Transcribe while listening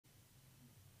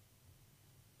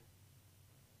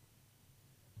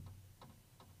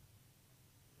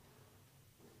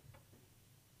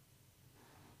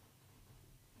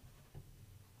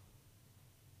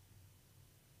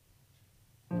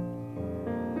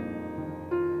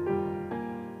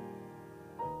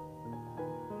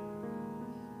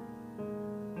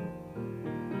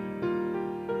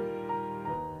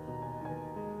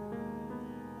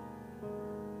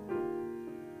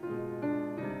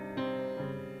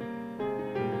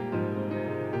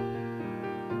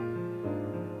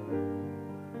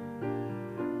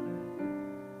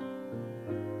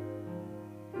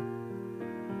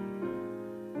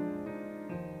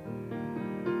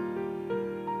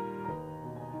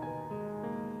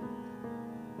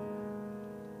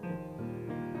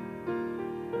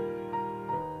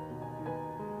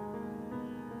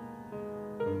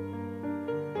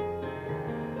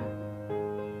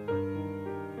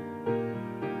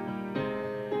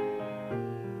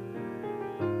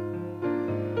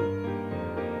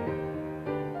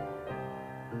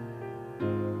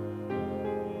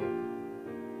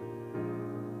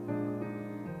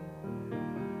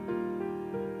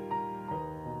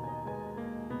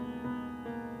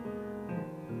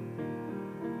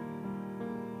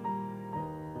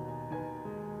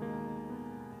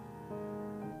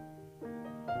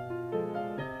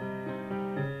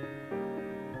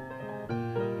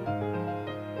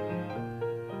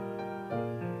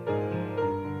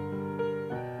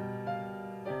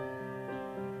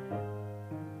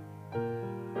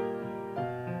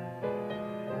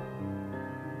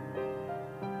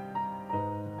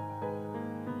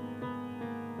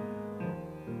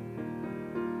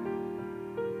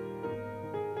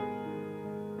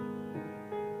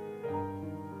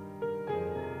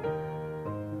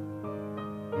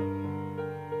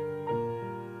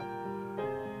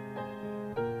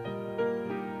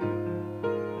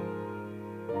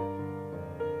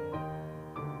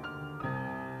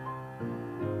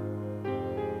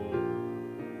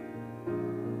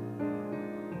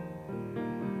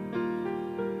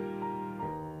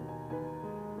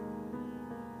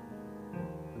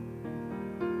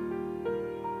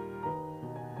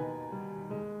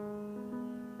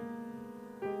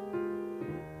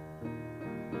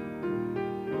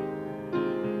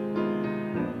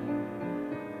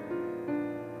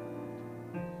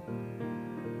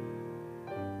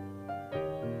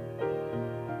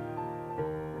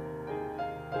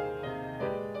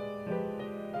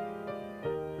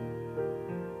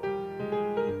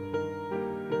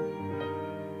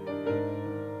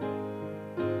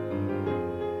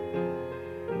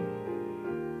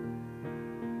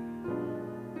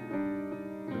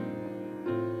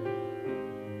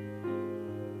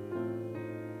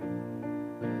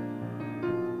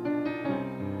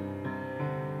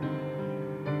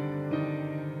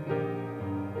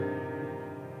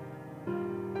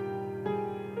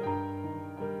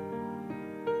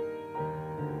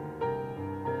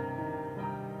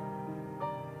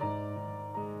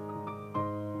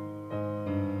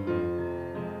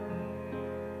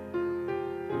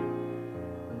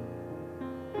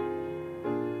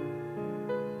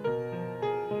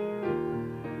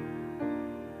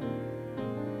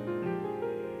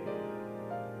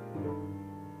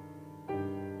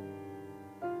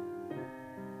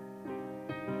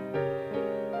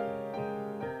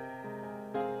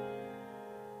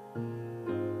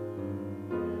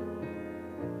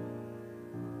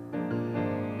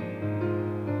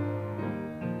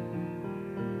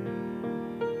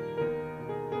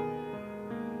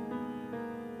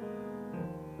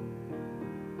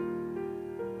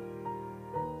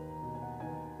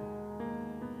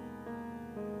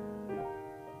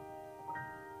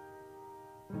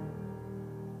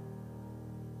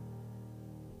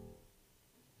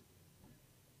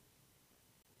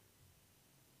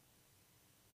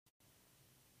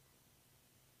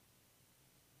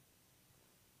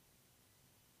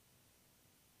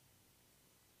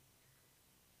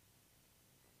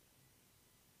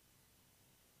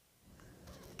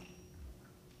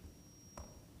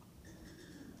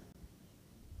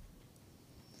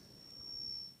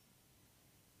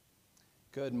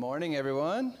Good morning,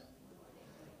 everyone.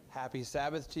 Happy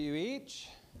Sabbath to you each.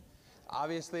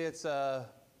 Obviously, it's a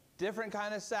different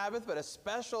kind of Sabbath, but a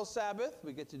special Sabbath.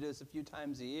 We get to do this a few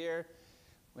times a year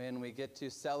when we get to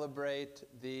celebrate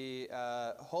the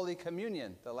Holy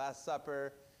Communion, the Last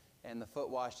Supper, and the foot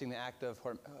washing, the act of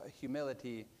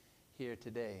humility here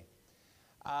today.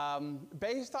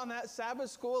 Based on that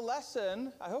Sabbath school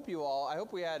lesson, I hope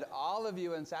we had all of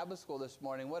you in Sabbath school this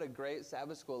morning. What a great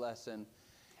Sabbath school lesson.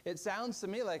 It sounds to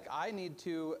me like I need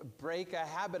to break a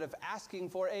habit of asking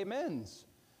for amens,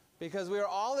 because we are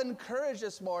all encouraged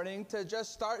this morning to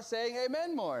just start saying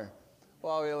amen more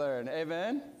while we learn.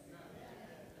 Amen?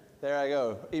 There I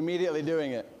go, immediately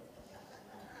doing it.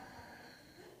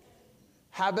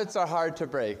 Habits are hard to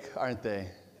break, aren't they?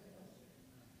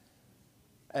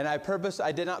 And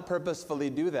I did not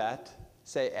purposefully do that,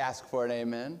 ask for an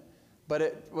amen, but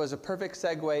it was a perfect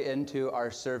segue into our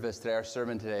service today, our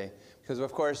sermon today. Because,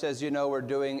 of course, as you know, we're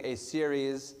doing a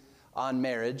series on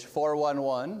marriage,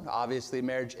 411, obviously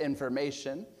marriage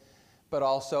information, but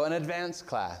also an advanced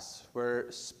class.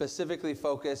 We're specifically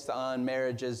focused on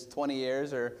marriages 20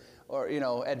 years or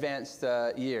advanced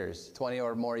years, 20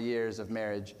 or more years of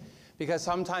marriage. Because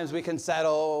sometimes we can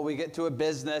settle, we get to a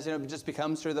business, it just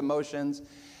becomes through the motions.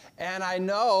 And I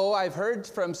know I've heard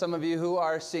from some of you who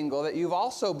are single that you've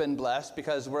also been blessed,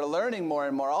 because we're learning more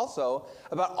and more also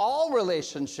about all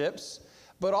relationships,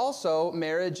 but also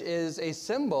marriage is a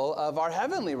symbol of our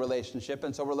heavenly relationship.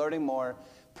 And so we're learning more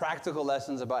practical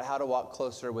lessons about how to walk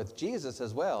closer with Jesus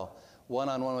as well,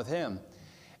 one-on-one with him.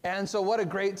 And so what a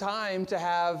great time to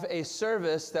have a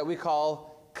service that we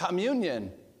call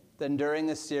communion than during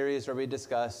a series where we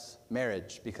discuss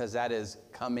marriage, because that is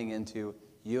coming into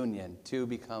union, to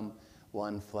become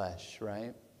one flesh,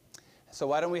 right? So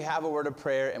why don't we have a word of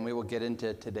prayer and we will get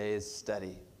into today's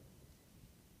study.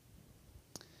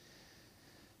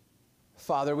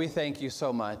 Father, we thank you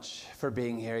so much for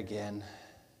being here again.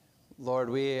 Lord,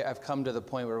 we have come to the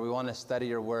point where we want to study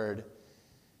your word,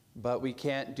 but we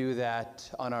can't do that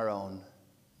on our own.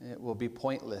 It will be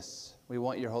pointless. We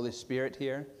want your Holy Spirit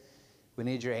here. We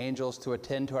need your angels to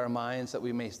attend to our minds that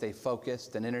we may stay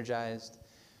focused and energized.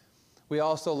 We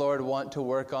also, Lord, want to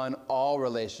work on all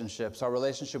relationships, our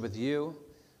relationship with you,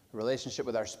 our relationship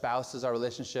with our spouses, our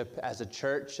relationship as a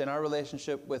church, and our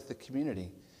relationship with the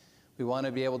community. We want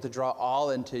to be able to draw all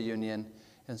into union.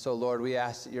 And so, Lord, we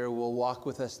ask that you will walk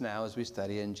with us now as we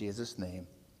study in Jesus' name.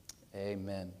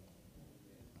 Amen.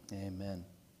 Amen.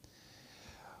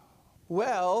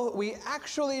 Well, we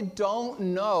actually don't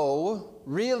know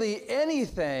really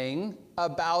anything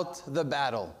about the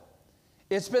battle.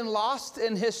 It's been lost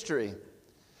in history.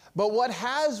 But what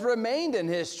has remained in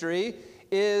history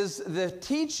is the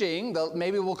teaching,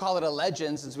 maybe we'll call it a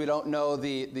legend since we don't know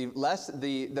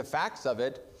the facts of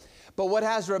it. But what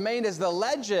has remained is the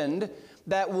legend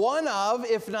that one of,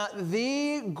 if not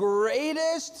the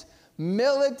greatest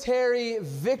military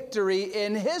victory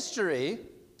in history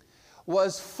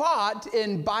was fought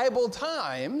in Bible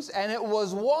times, and it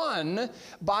was won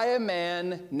by a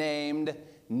man named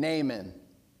Naaman.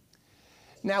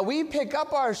 Now, we pick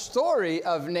up our story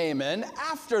of Naaman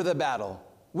after the battle.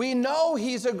 We know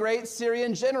he's a great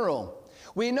Syrian general.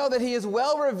 We know that he is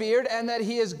well revered and that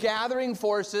he is gathering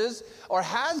forces, or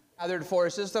has gathered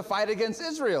forces, to fight against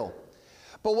Israel.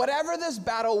 But whatever this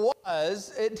battle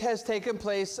was, it has taken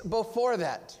place before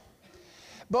that.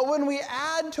 But when we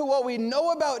add to what we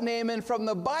know about Naaman from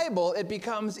the Bible, it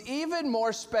becomes even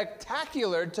more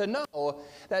spectacular to know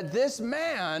that this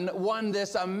man won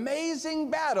this amazing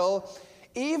battle,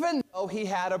 even though he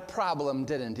had a problem,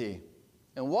 didn't he?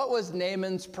 And what was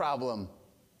Naaman's problem?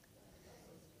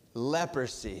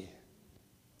 Leprosy.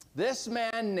 This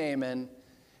man, Naaman,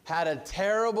 had a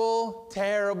terrible,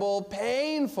 terrible,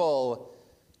 painful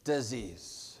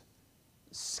disease.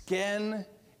 Skin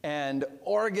and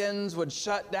organs would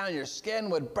shut down. Your skin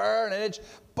would burn and itch.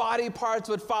 Body parts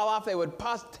would fall off. They would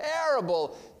pus.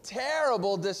 Terrible,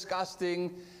 terrible,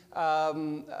 disgusting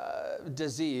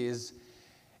disease.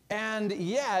 And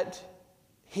yet,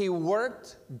 he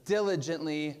worked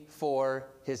diligently for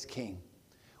his king.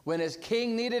 When his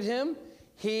king needed him,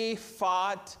 he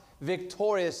fought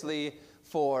victoriously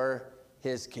for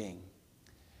his king.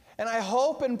 And I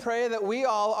hope and pray that we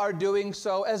all are doing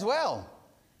so as well.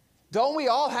 Don't we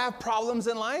all have problems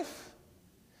in life?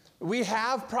 We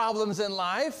have problems in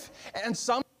life, and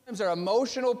sometimes there are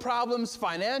emotional problems,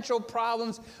 financial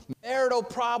problems, marital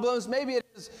problems. Maybe it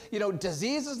is,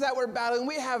 diseases that we're battling.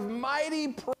 We have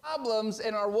mighty problems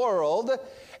in our world,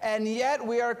 and yet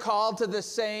we are called to the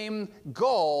same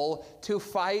goal, to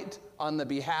fight on the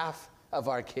behalf of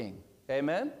our King.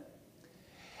 Amen?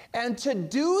 And to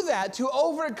do that, to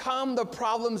overcome the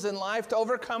problems in life, to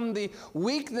overcome the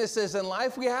weaknesses in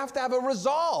life, we have to have a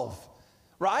resolve,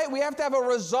 right? We have to have a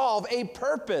resolve, a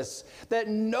purpose that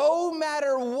no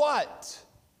matter what,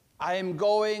 I am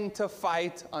going to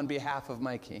fight on behalf of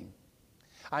my King.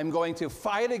 I'm going to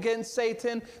fight against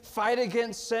Satan, fight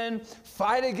against sin,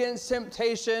 fight against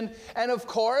temptation. And of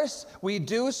course, we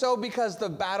do so because the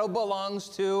battle belongs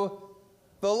to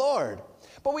the Lord.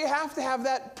 But we have to have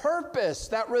that purpose,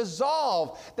 that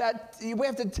resolve, that we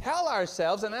have to tell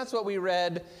ourselves, and that's what we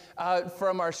read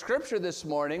from our scripture this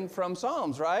morning from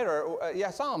Psalms, right?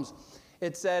 Psalms.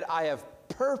 It said, I have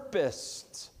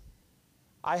purposed.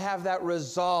 I have that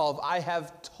resolve. I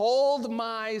have told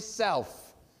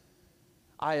myself,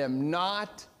 I am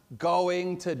not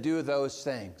going to do those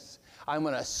things. I'm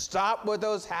going to stop with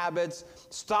those habits,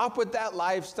 stop with that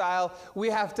lifestyle. We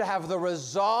have to have the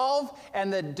resolve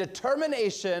and the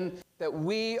determination that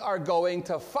we are going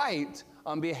to fight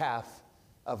on behalf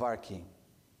of our King.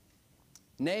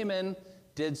 Naaman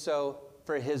did so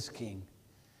for his king.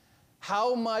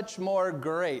 How much more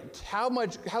great, how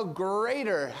much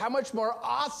more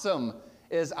awesome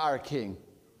is our King?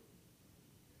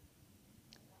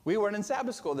 We weren't in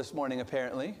Sabbath school this morning,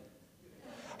 apparently.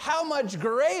 How much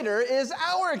greater is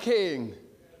our King?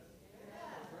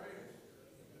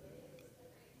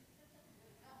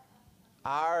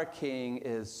 Our King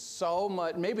is so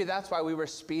much, maybe that's why we were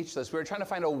speechless. We were trying to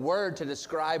find a word to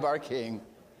describe our King.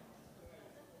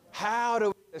 How do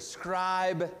we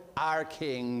describe our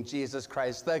King, Jesus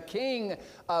Christ, the King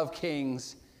of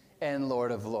Kings and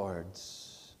Lord of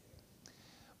Lords?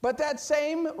 But that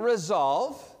same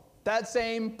resolve, that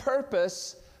same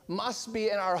purpose must be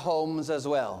in our homes as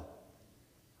well.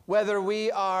 Whether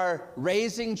we are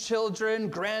raising children,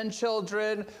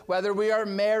 grandchildren, whether we are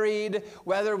married,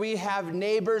 whether we have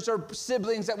neighbors or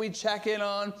siblings that we check in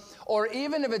on, or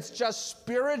even if it's just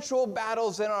spiritual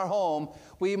battles in our home,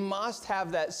 we must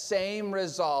have that same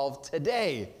resolve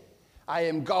today. I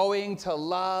am going to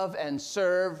love and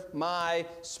serve my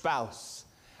spouse.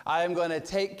 I am going to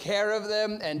take care of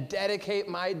them and dedicate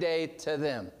my day to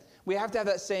them. We have to have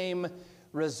that same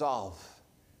resolve.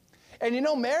 And you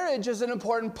know, marriage is an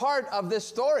important part of this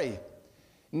story.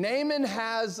 Naaman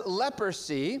has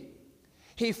leprosy.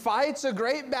 He fights a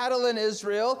great battle in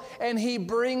Israel, and he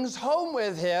brings home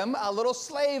with him a little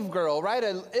slave girl, right?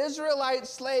 An Israelite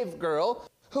slave girl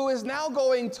who is now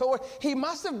going to work. He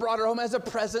must have brought her home as a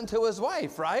present to his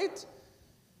wife, right?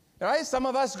 All right, some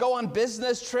of us go on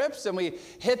business trips and we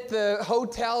hit the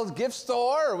hotel gift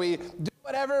store, or we do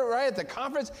whatever, right, at the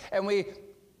conference, and we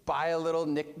buy a little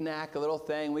knick-knack, a little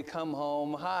thing. We come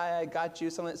home, hi, I got you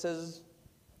something that says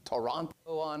Toronto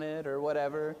on it or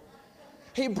whatever.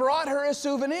 He brought her a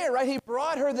souvenir, right? He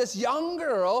brought her this young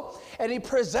girl, and he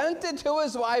presented to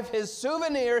his wife his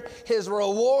souvenir, his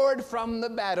reward from the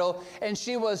battle, and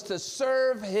she was to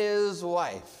serve his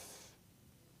wife.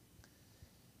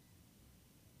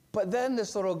 But then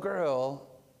this little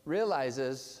girl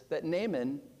realizes that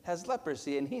Naaman has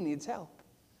leprosy and he needs help.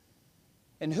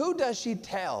 And who does she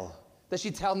tell? Does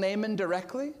she tell Naaman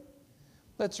directly?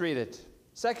 Let's read it.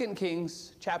 2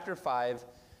 Kings chapter 5,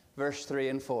 verse 3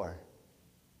 and 4.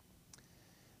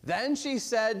 Then she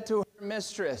said to her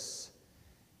mistress,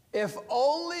 if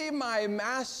only my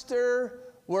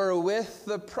master were with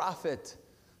the prophet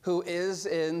who is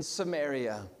in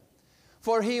Samaria,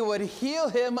 for he would heal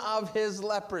him of his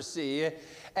leprosy.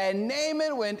 And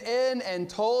Naaman went in and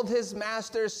told his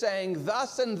master, saying,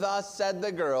 thus and thus said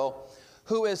the girl,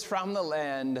 who is from the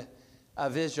land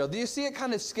of Israel. Do you see it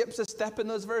kind of skips a step in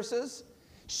those verses?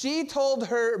 She told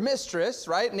her mistress,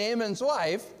 right, Naaman's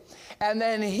wife, and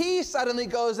then he suddenly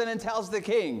goes in and tells the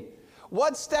king.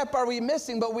 What step are we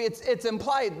missing? But it's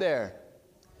implied there.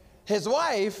 His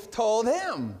wife told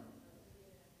him.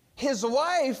 His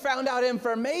wife found out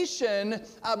information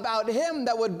about him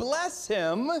that would bless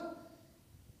him,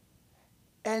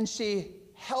 and she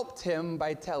helped him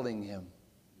by telling him.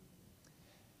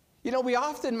 You know, we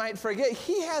often might forget,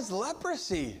 he has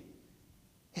leprosy.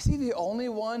 Is he the only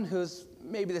one who's,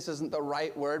 maybe this isn't the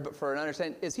right word, but for an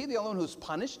understanding, is he the only one who's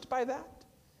punished by that?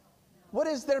 What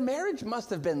is their marriage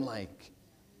must have been like?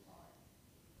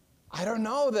 I don't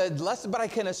know the lesson, but I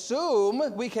can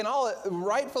assume, we can all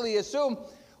rightfully assume,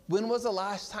 when was the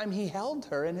last time he held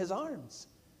her in his arms?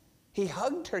 He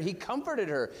hugged her, he comforted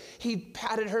her, he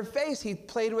patted her face, he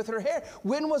played with her hair.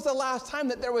 When was the last time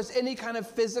that there was any kind of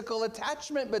physical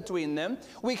attachment between them?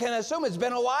 We can assume it's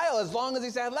been a while, as long as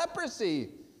he's had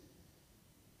leprosy.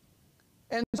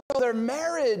 And so their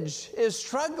marriage is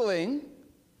struggling.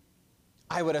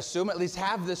 I would assume, at least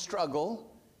have this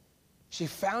struggle. She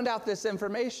found out this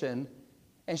information,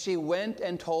 And she went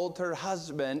and told her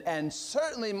husband, and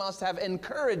certainly must have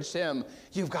encouraged him,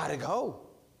 you've got to go.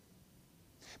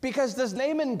 Because does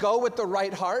Naaman go with the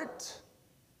right heart?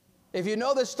 If you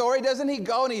know the story, doesn't he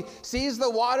go and he sees the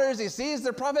waters, he sees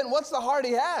the prophet, and what's the heart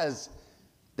he has?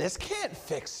 This can't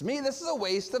fix me. This is a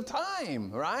waste of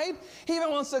time, right? He even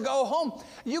wants to go home.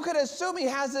 You could assume he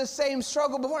has this same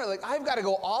struggle before. Like, I've got to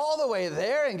go all the way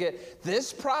there and get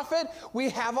this prophet. We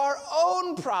have our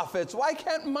own prophets. Why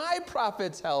can't my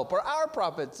prophets help or our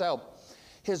prophets help?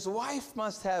 His wife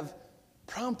must have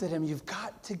prompted him, you've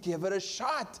got to give it a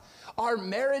shot. Our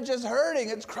marriage is hurting.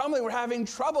 It's crumbling. We're having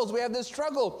troubles. We have this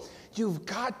struggle. You've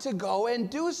got to go and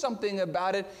do something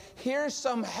about it. Here's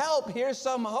some help. Here's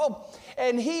some hope.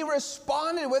 And he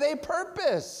responded with a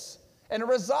purpose and a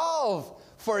resolve.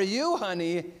 For you,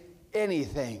 honey,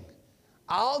 anything.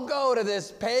 I'll go to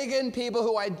this pagan people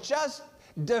who I just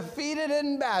defeated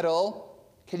in battle.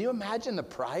 Can you imagine the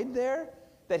pride there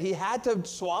that he had to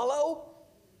swallow?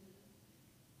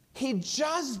 He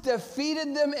just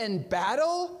defeated them in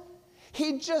battle.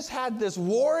 He just had this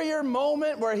warrior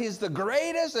moment where he's the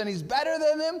greatest and he's better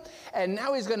than them. And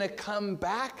now he's going to come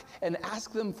back and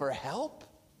ask them for help?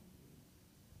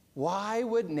 Why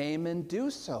would Naaman do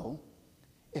so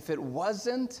if it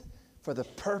wasn't for the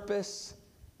purpose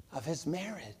of his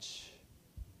marriage?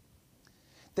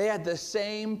 They had the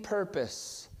same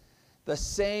purpose, the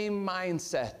same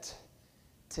mindset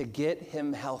to get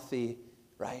him healthy,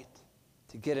 right?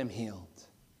 To get him healed.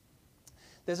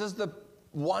 This is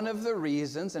one of the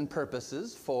reasons and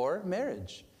purposes for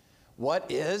marriage. What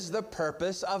is the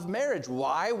purpose of marriage?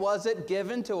 Why was it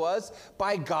given to us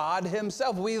by God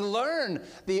himself? We learn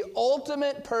the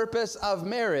ultimate purpose of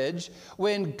marriage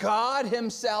when God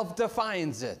himself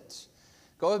defines it.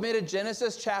 Go with me to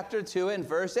Genesis chapter 2 and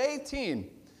verse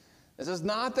 18. This is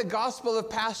not the gospel of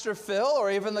Pastor Phil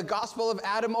or even the gospel of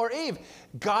Adam or Eve.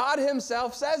 God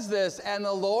himself says this, and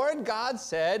the Lord God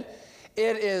said,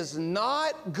 it is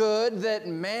not good that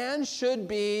man should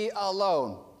be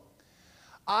alone.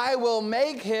 I will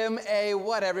make him a,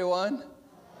 what everyone?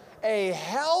 A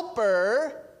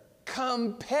helper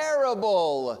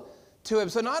comparable to him.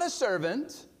 So not a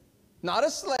servant, not a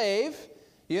slave.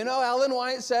 You know, Ellen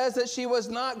White says that she was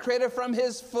not created from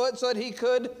his foot so that he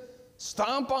could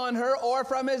stomp on her, or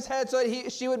from his head so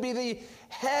that she would be the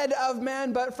head of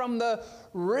man, but from the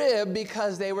rib,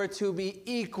 because they were to be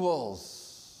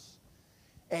equals.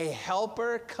 A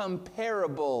helper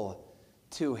comparable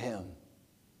to him.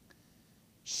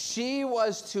 She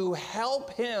was to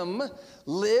help him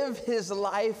live his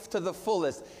life to the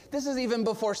fullest. This is even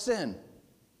before sin.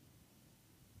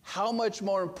 How much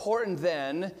more important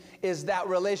then is that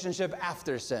relationship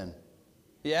after sin?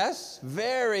 Yes?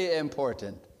 Very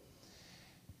important.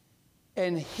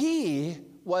 And he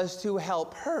was to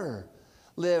help her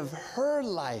live her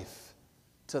life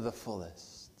to the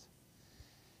fullest.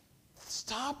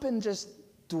 Stop and just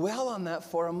dwell on that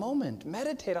for a moment.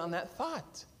 Meditate on that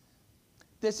thought.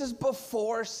 This is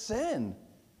before sin.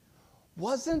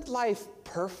 Wasn't life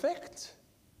perfect?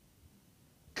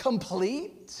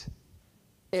 Complete?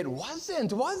 It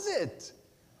wasn't, was it?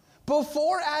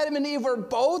 Before Adam and Eve were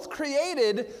both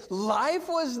created, life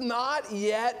was not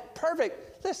yet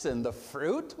perfect. Listen, the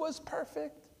fruit was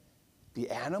perfect. The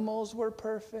animals were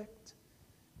perfect.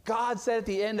 God said at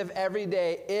the end of every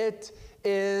day, it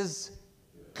is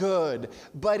good.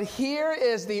 But here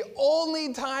is the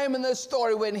only time in the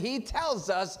story when he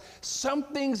tells us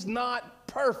something's not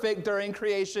perfect during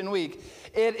creation week.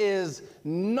 It is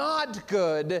not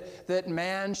good that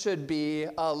man should be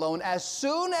alone. As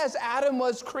soon as Adam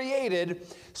was created,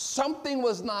 something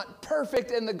was not perfect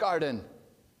in the garden.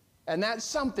 And that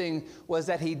something was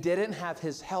that he didn't have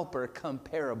his helper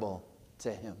comparable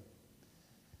to him.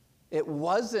 It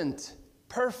wasn't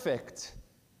perfect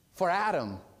for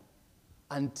Adam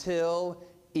until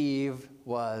Eve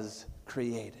was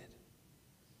created.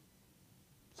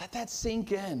 Let that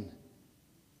sink in.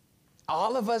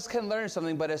 All of us can learn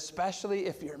something, but especially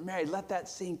if you're married, let that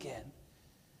sink in.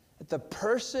 That the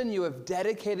person you have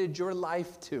dedicated your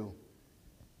life to,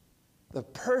 the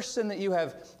person that you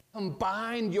have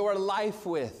combined your life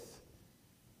with,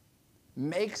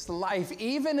 makes life,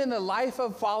 even in the life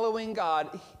of following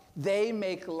God, they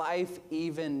make life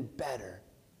even better.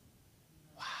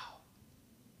 Wow.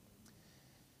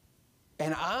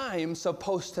 And I'm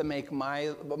supposed to make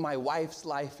my wife's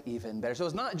life even better. So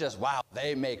it's not just, wow,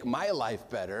 they make my life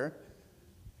better.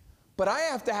 But I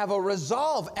have to have a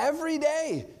resolve every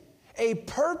day, a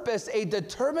purpose, a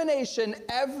determination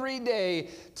every day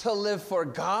to live for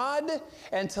God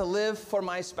and to live for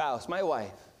my spouse, my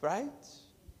wife, right?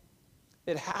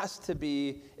 It has to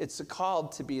be, it's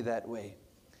called to be that way.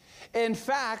 In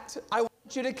fact, I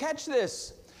want you to catch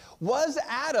this. Was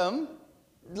Adam,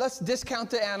 let's discount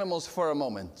the animals for a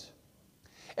moment.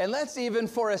 And let's even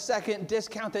for a second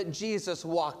discount that Jesus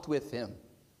walked with him.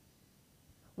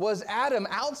 Was Adam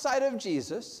outside of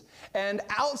Jesus and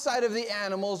outside of the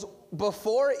animals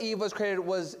before Eve was created?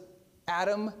 Was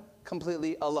Adam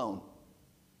completely alone?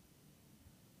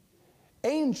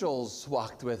 Angels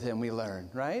walked with him, we learn,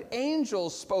 right?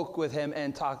 Angels spoke with him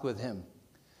and talked with him.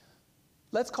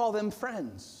 Let's call them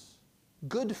friends,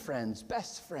 good friends,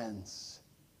 best friends.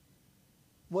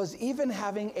 Was even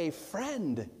having a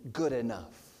friend good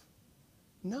enough?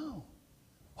 No.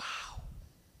 Wow.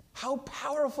 How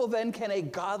powerful then can a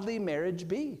godly marriage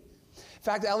be? In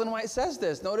fact, Ellen White says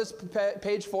this. Notice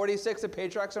page 46 of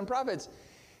Patriarchs and Prophets.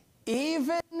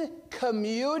 Even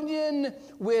communion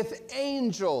with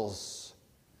angels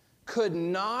could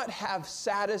not have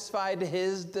satisfied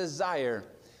his desire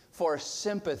for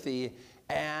sympathy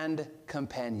and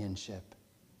companionship.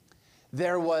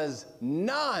 There was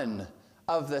none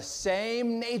of the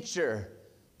same nature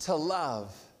to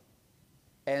love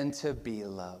and to be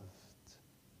loved.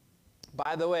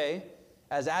 By the way,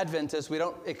 as Adventists, we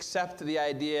don't accept the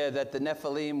idea that the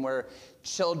Nephilim were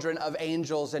children of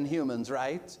angels and humans,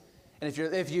 right? And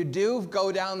if you do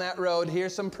go down that road,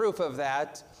 here's some proof of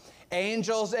that.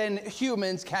 Angels and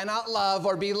humans cannot love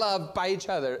or be loved by each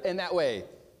other in that way.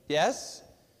 Yes?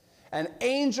 An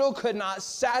angel could not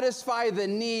satisfy the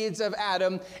needs of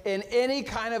Adam in any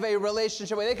kind of a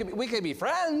relationship. We could be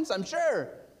friends, I'm sure.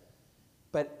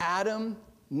 But Adam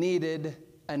needed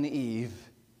an Eve,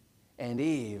 and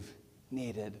Eve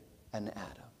needed an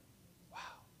Adam. Wow.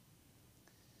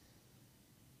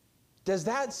 Does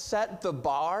that set the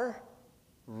bar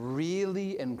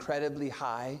really incredibly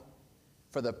high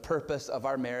for the purpose of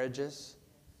our marriages?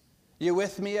 You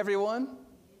with me, everyone?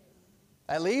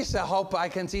 At least I hope I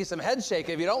can see some head shake.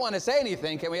 If you don't want to say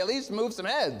anything, can we at least move some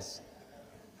heads?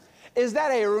 Is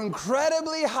that an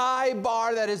incredibly high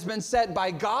bar that has been set by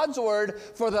God's word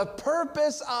for the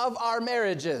purpose of our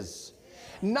marriages?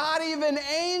 Not even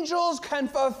angels can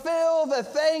fulfill the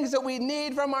things that we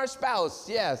need from our spouse.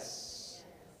 Yes.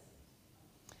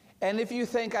 And if you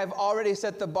think I've already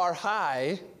set the bar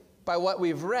high by what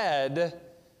we've read,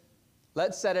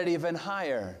 let's set it even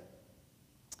higher.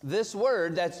 This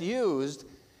word that's used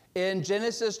in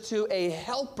Genesis to a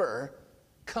helper,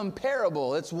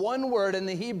 comparable. It's one word in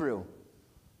the Hebrew.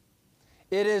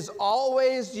 It is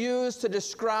always used to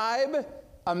describe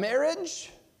a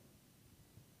marriage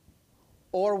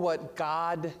or what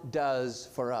God does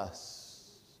for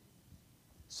us.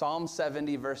 Psalm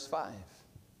 70, verse 5.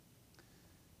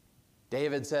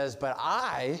 David says, "But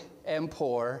I am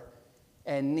poor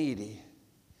and needy.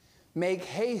 Make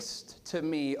haste to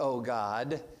me, O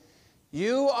God.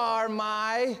 You are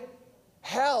my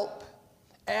help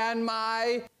and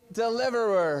my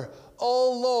deliverer.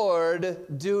 O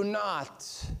Lord, do not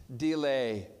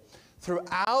delay."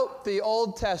 Throughout the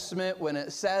Old Testament, when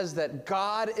it says that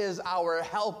God is our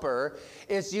helper,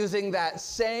 it's using that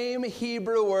same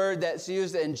Hebrew word that's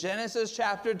used in Genesis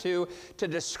chapter 2 to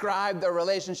describe the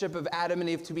relationship of Adam and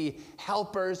Eve to be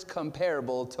helpers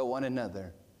comparable to one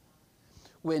another.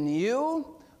 When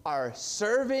you are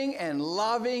serving and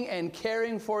loving and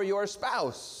caring for your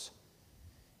spouse,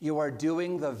 you are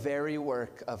doing the very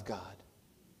work of God.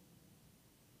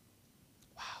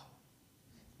 Wow.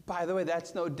 By the way,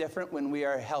 that's no different when we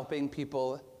are helping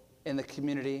people in the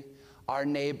community, our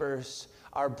neighbors,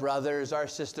 our brothers, our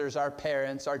sisters, our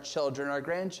parents, our children, our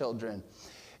grandchildren.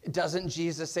 Doesn't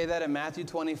Jesus say that in Matthew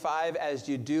 25? As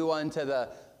you do unto the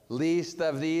least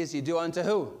of these, you do unto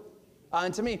who?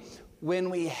 Unto me.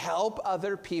 When we help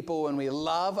other people, when we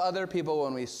love other people,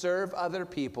 when we serve other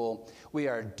people, we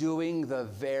are doing the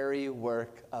very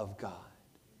work of God.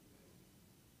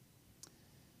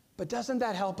 But doesn't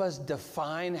that help us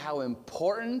define how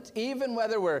important, even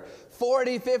whether we're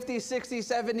 40, 50, 60,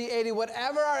 70, 80,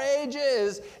 whatever our age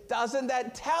is, doesn't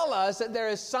that tell us that there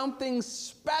is something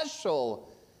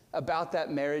special about that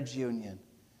marriage union?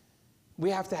 We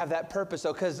have to have that purpose,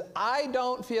 though, because I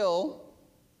don't feel...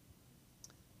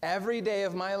 Every day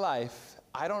of my life,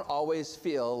 I don't always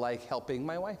feel like helping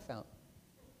my wife out.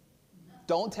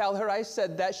 Don't tell her I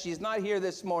said that. She's not here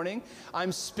this morning.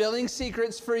 I'm spilling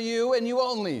secrets for you and you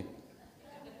only.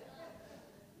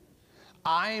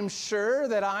 I'm sure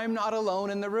that I'm not alone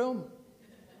in the room.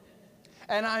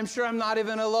 And I'm sure I'm not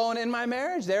even alone in my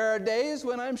marriage. There are days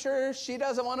when I'm sure she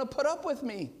doesn't want to put up with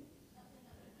me.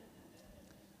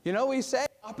 You know, we say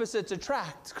opposites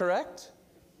attract, correct?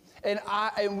 And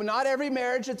not every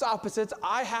marriage, it's opposites.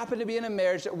 I happen to be in a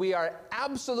marriage that we are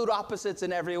absolute opposites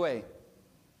in every way.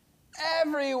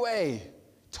 Every way.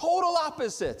 Total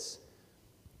opposites.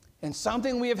 And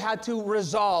something we have had to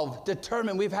resolve,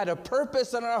 determine, we've had a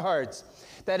purpose in our hearts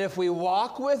that if we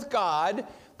walk with God,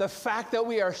 the fact that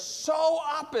we are so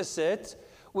opposite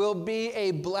will be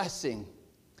a blessing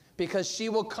because she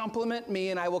will complement me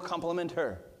and I will complement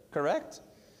her. Correct?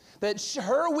 That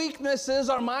her weaknesses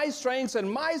are my strengths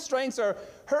and my strengths are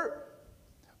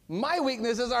my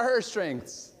weaknesses are her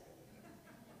strengths.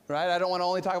 Right? I don't want to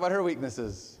only talk about her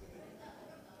weaknesses.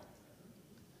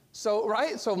 So,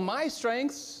 right? So my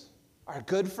strengths are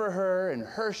good for her and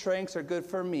her strengths are good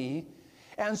for me.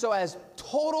 And so as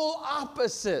total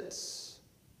opposites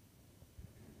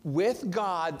with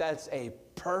God, that's a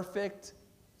perfect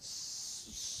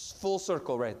full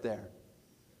circle right there.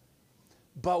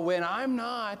 But when I'm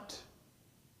not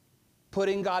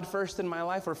putting God first in my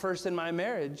life or first in my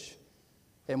marriage,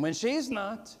 and when she's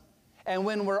not, and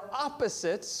when we're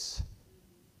opposites,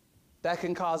 that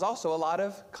can cause also a lot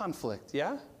of conflict,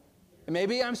 yeah? And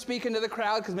maybe I'm speaking to the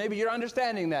crowd because maybe you're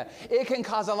understanding that. It can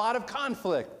cause a lot of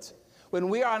conflict. When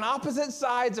we are on opposite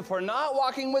sides, if we're not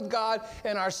walking with God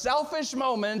in our selfish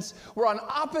moments, we're on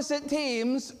opposite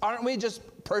teams, aren't we? Just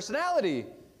personality.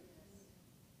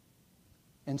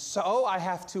 And so I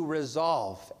have to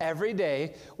resolve every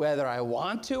day, whether I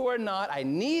want to or not, I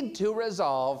need to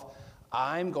resolve,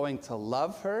 I'm going to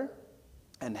love her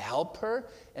and help her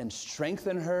and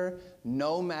strengthen her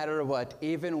no matter what,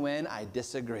 even when I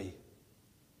disagree.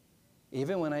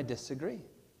 Even when I disagree.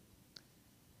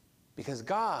 Because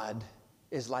God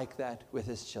is like that with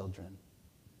his children.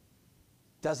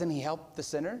 Doesn't he help the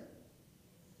sinner?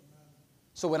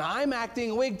 So when I'm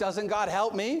acting weak, doesn't God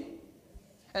help me?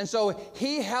 And so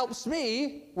he helps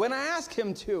me when I ask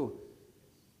him to.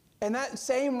 And that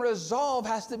same resolve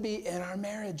has to be in our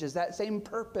marriages, that same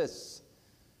purpose.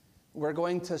 We're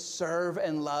going to serve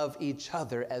and love each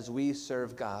other as we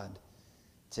serve God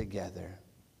together.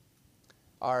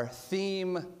 Our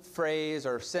theme phrase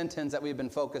or sentence that we've been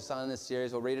focused on in this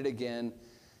series, we'll read it again.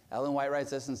 Ellen White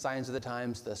writes this in Signs of the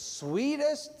Times: the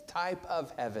sweetest type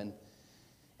of heaven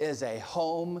is a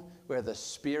home where the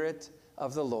Spirit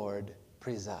of the Lord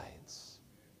presides.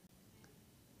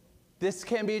 This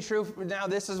can be true. Now,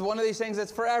 this is one of these things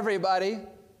that's for everybody,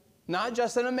 not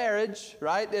just in a marriage,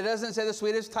 right? It doesn't say the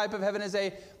sweetest type of heaven is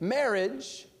a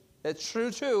marriage. It's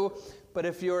true too. But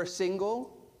if you're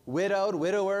single, widowed,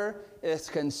 widower, it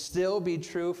can still be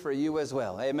true for you as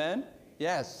well. Amen?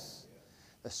 Yes.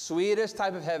 The sweetest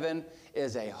type of heaven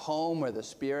is a home where the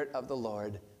Spirit of the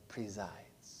Lord presides.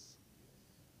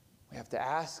 We have to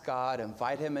ask God,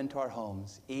 invite him into our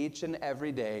homes each and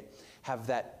every day, have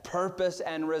that purpose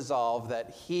and resolve that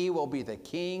he will be the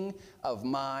king of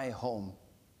my home.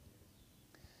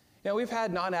 You know, we've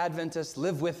had non-Adventists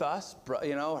live with us.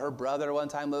 You know, her brother one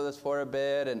time lived with us for a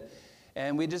bit,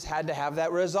 and we just had to have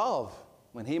that resolve.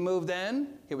 When he moved in,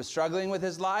 he was struggling with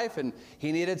his life, and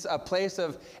he needed a place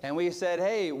of, and we said,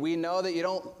 hey, we know that you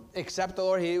don't accept the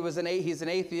Lord. He's an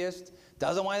atheist,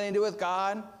 doesn't want anything to do with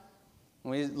God.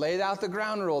 We laid out the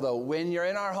ground rule, though. When you're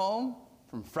in our home,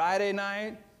 from Friday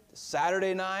night to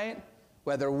Saturday night,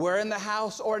 whether we're in the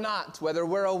house or not, whether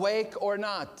we're awake or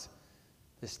not,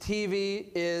 this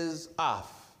TV is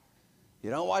off.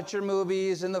 You don't watch your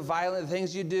movies and the violent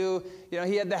things you do. You know,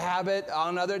 he had the habit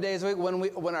on other days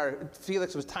when our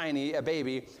Felix was tiny, a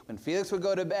baby, when Felix would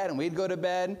go to bed and we'd go to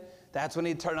bed, that's when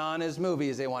he'd turn on his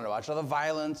movies. They wanted to watch all the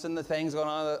violence and the things going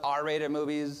on, the R-rated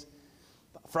movies.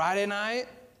 Friday night,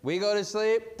 we go to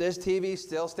sleep, this TV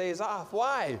still stays off.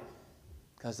 Why?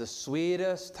 Because the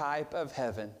sweetest type of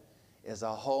heaven is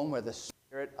a home where the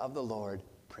Spirit of the Lord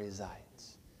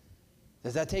presides.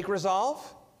 Does that take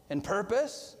resolve and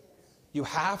purpose? You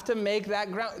have to make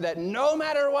that ground, that no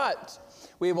matter what,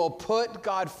 we will put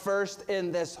God first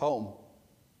in this home.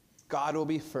 God will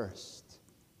be first.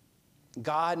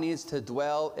 God needs to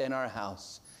dwell in our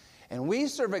house. And we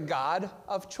serve a God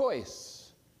of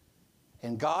choice.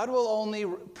 And God will only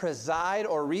preside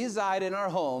or reside in our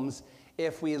homes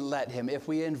if we let him, if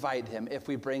we invite him, if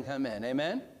we bring him in.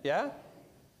 Amen? Yeah?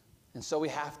 And so we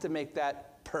have to make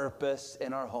that purpose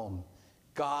in our home.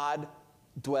 God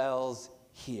dwells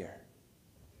here.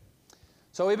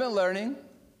 So we've been learning,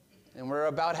 and we're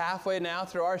about halfway now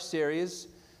through our series,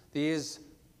 these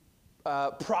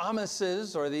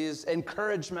promises or these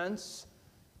encouragements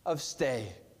of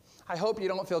stay. I hope you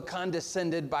don't feel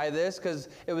condescended by this because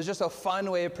it was just a fun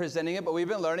way of presenting it, but we've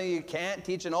been learning you can't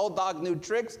teach an old dog new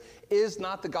tricks is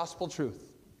not the gospel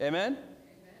truth. Amen?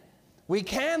 We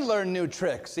can learn new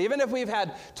tricks. Even if we've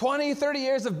had 20, 30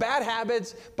 years of bad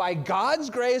habits, by God's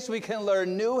grace, we can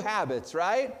learn new habits,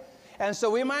 right? And so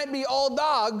we might be old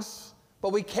dogs,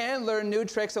 but we can learn new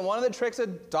tricks. And one of the tricks a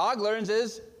dog learns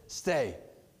is stay.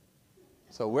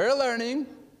 So we're learning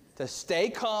to stay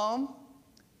calm,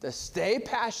 to stay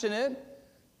passionate,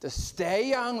 to stay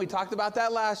young. We talked about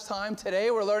that last time.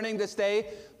 Today we're learning to stay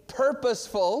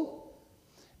purposeful.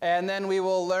 And then we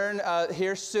will learn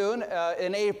here soon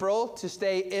in April to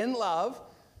stay in love,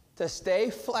 to stay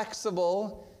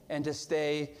flexible, and to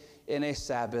stay in a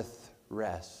Sabbath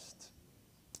rest.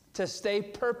 To stay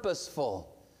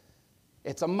purposeful.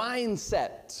 It's a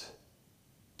mindset.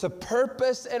 To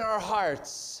purpose in our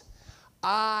hearts,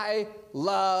 I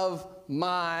love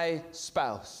my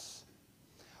spouse.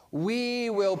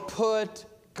 We will put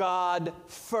God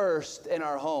first in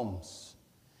our homes.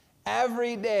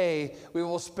 Every day we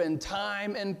will spend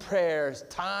time in prayers,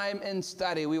 time in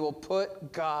study. We will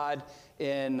put God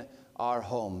in our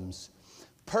homes.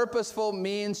 Purposeful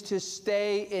means to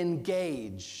stay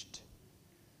engaged,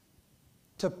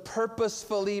 to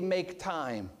purposefully make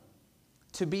time,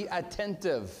 to be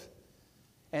attentive,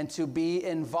 and to be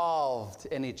involved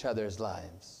in each other's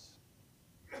lives.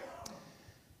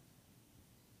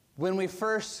 When we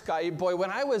first got, when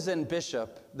I was in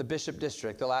the Bishop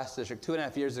District, the last district,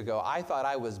 2.5 years ago, I thought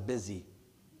I was busy.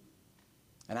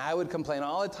 And I would complain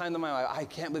all the time to my wife, I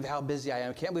can't believe how busy I am,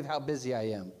 I can't believe how busy I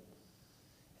am.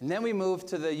 And then we moved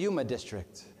to the Yuma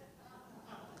District.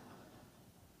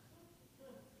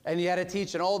 And you had to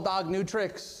teach an old dog new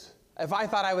tricks. If I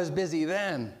thought I was busy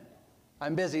then,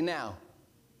 I'm busy now.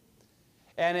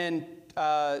 And in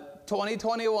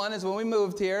 2021 is when we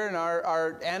moved here, and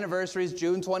our anniversary is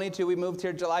June 22. We moved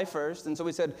here July 1st. And so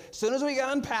we said, as soon as we get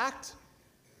unpacked,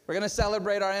 we're going to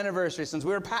celebrate our anniversary. Since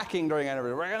we were packing during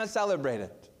anniversary, we're going to celebrate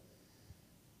it.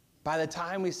 By the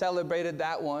time we celebrated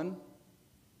that one,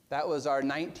 that was our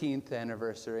 19th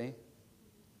anniversary,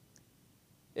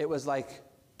 it was like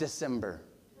December.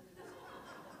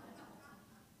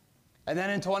 And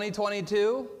then in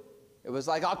 2022, it was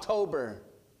like October.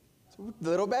 It's a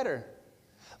little better.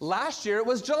 Last year, it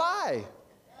was July.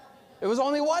 It was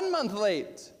only 1 month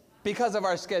late because of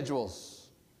our schedules.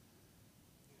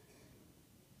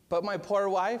 But my poor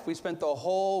wife, we spent the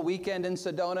whole weekend in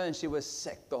Sedona, and she was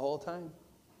sick the whole time.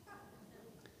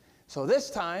 So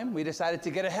this time, we decided to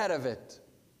get ahead of it.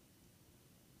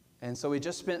 And so we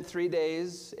just spent 3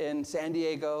 days in San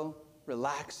Diego,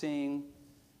 relaxing,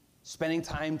 spending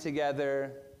time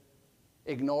together,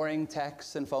 ignoring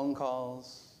texts and phone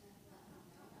calls.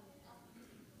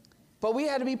 But we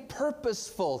had to be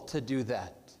purposeful to do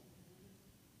that.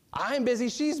 I'm busy,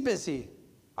 she's busy.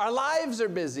 Our lives are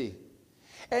busy.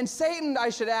 And Satan, I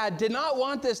should add, did not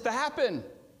want this to happen.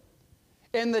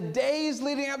 In the days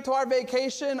leading up to our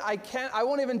vacation, I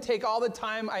won't even take all the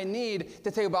time I need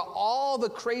to think about all the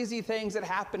crazy things that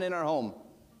happen in our home.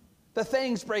 The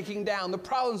things breaking down, the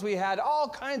problems we had, all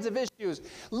kinds of issues.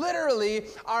 Literally,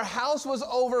 our house was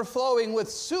overflowing with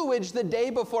sewage the day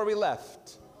before we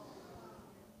left.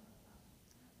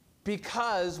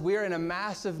 Because we're in a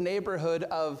massive neighborhood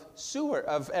of sewer,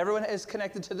 everyone is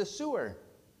connected to the sewer.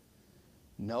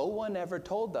 No one ever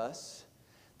told us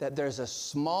that there's a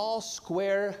small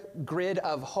square grid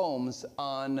of homes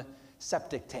on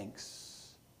septic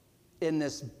tanks in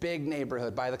this big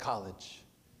neighborhood by the college.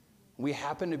 We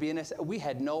happened to be we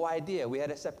had no idea we had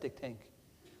a septic tank.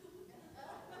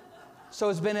 So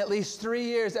it's been at least 3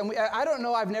 years, and I don't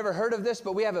know, I've never heard of this,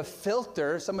 but we have a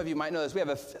filter. Some of you might know this. We have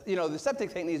the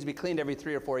septic tank needs to be cleaned every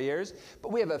 3 or 4 years, but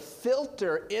we have a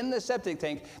filter in the septic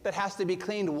tank that has to be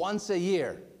cleaned once a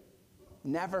year.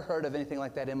 Never heard of anything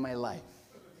like that in my life.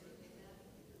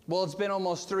 Well, it's been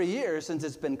almost 3 years since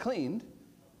it's been cleaned.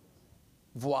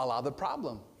 Voila, the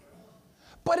problem.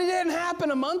 But it didn't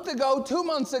happen a month ago, 2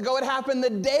 months ago. It happened the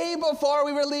day before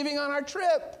we were leaving on our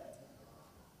trip.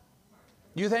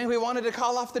 You think we wanted to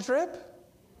call off the trip?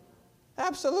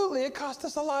 Absolutely. It cost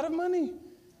us a lot of money.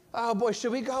 Oh boy,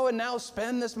 should we go and now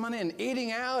spend this money and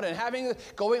eating out and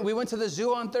we went to the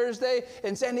zoo on Thursday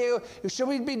in San Diego. Should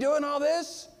we be doing all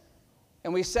this?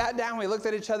 And we sat down, we looked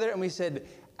at each other, and we said,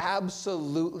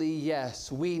 absolutely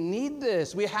yes. We need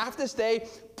this. We have to stay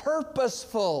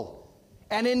purposeful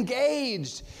and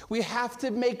engaged. We have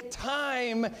to make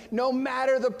time no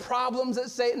matter the problems that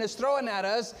Satan is throwing at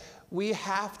us. We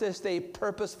have to stay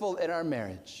purposeful in our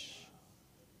marriage.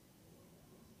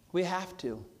 We have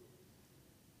to.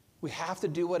 We have to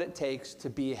do what it takes to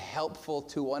be helpful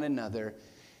to one another.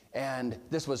 And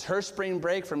this was her spring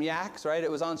break from Yaks, right? It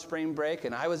was on spring break,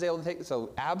 and I was able to take it.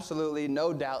 So absolutely,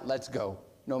 no doubt, let's go,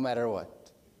 no matter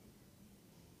what.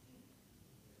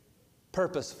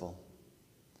 Purposeful.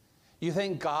 You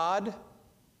think God,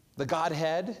 the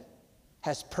Godhead,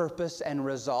 has purpose and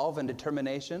resolve and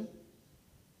determination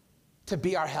to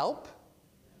be our help?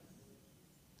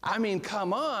 I mean,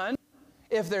 come on.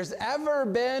 If there's ever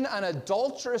been an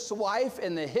adulterous wife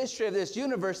in the history of this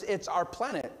universe, it's our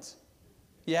planet.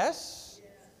 Yes?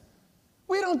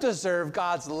 We don't deserve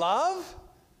God's love.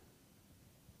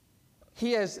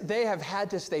 They have had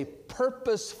to stay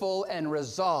purposeful and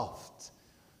resolved.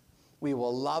 We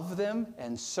will love them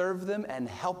and serve them and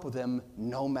help them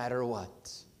no matter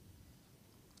what.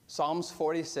 Psalms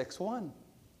 46:1.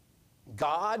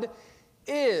 God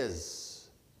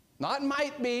is, not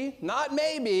might be, not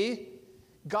maybe,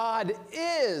 God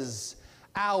is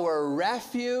our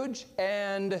refuge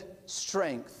and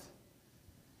strength,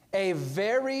 a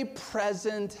very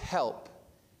present help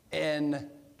in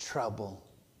trouble.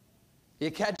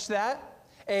 You catch that?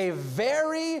 A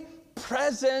very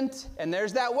present, and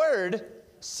there's that word,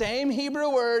 same Hebrew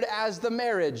word as the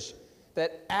marriage,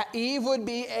 that Eve would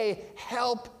be a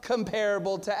help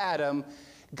comparable to Adam.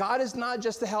 God is not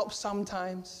just a help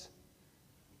sometimes.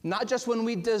 Not just when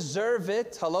we deserve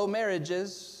it. Hello,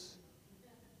 marriages.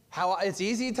 How it's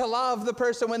easy to love the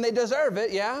person when they deserve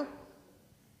it, yeah?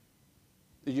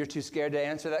 You're too scared to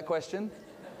answer that question?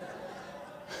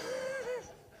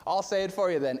 I'll say it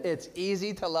for you then. It's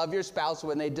easy to love your spouse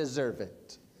when they deserve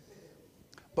it.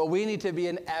 But we need to be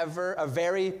a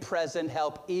very present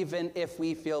help, even if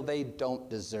we feel they don't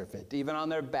deserve it, even on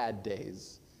their bad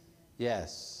days.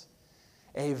 Yes.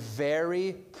 A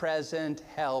very present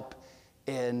help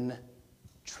in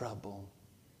trouble.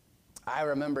 I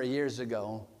remember years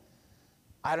ago,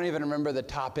 I don't even remember the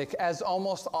topic, as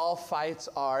almost all fights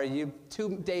are.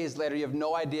 2 days later, you have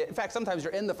no idea. In fact, sometimes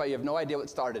you're in the fight, you have no idea what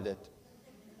started it.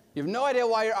 You have no idea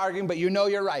why you're arguing, but you know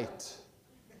you're right.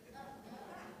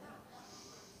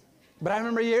 But I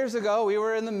remember years ago, we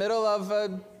were in the middle of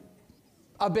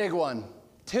a big one.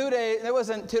 2 days, it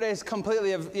wasn't 2 days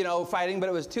completely of, fighting, but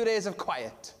it was 2 days of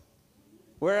quiet.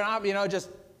 We're not, just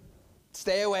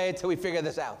stay away until we figure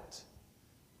this out.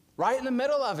 Right in the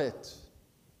middle of it.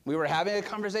 We were having a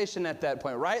conversation at that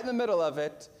point. Right in the middle of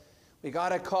it, we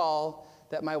got a call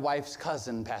that my wife's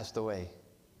cousin passed away.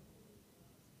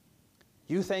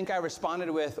 You think I responded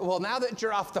with, well, now that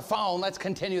you're off the phone, let's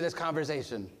continue this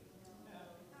conversation.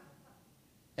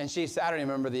 And she said, I don't even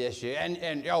remember the issue.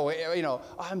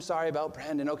 I'm sorry about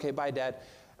Brandon. Okay, bye, Dad.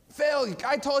 Phil,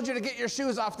 I told you to get your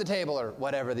shoes off the table, or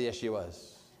whatever the issue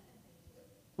was.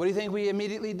 What do you think we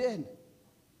immediately did?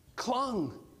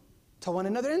 Clung to one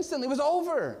another instantly. It was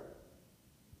over.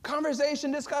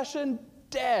 Conversation, discussion,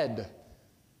 dead.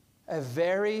 A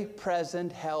very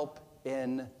present help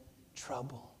in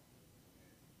trouble.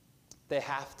 They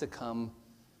have to come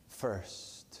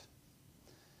first.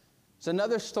 It's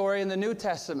another story in the New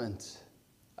Testament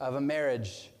of a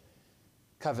marriage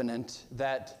covenant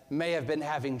that may have been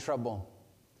having trouble.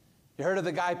 You heard of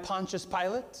the guy Pontius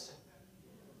Pilate?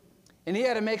 And he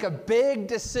had to make a big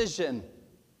decision,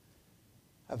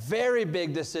 a very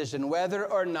big decision,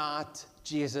 whether or not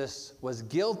Jesus was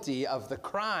guilty of the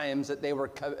crimes that they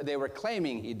were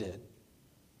claiming he did.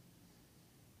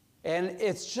 And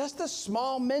it's just a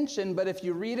small mention, but if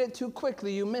you read it too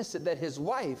quickly, you miss it, that his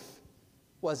wife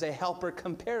was a helper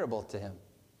comparable to him.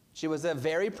 She was a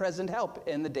very present help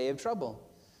in the day of trouble.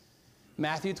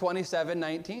 Matthew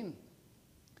 27:19.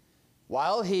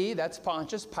 While he, that's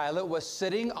Pontius Pilate, was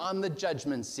sitting on the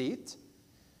judgment seat,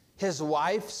 his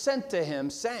wife sent to him,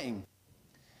 saying,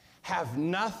 have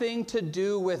nothing to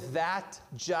do with that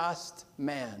just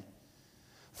man,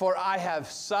 for I have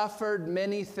suffered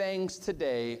many things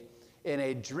today in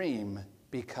a dream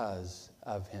because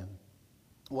of him.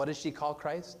 What does she call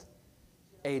Christ?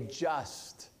 A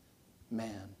just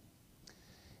man.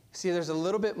 See, there's a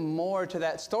little bit more to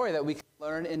that story that we can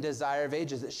learn in Desire of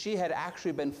Ages, that she had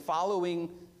actually been following,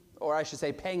 or I should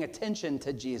say paying attention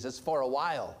to Jesus for a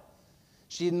while.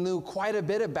 She knew quite a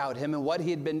bit about him and what he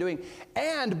had been doing.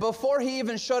 And before he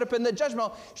even showed up in the judgment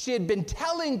hall, she had been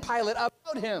telling Pilate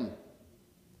about him.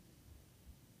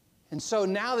 And so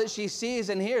now that she sees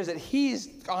and hears that he's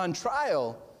on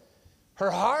trial,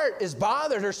 her heart is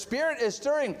bothered. Her spirit is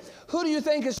stirring. Who do you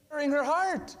think is stirring her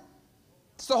heart?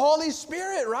 It's the Holy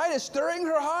Spirit, right? It's stirring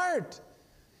her heart.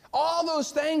 All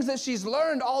those things that she's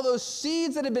learned, all those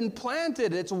seeds that have been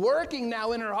planted, it's working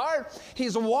now in her heart.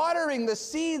 He's watering the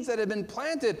seeds that have been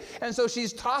planted. And so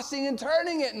she's tossing and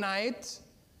turning at night,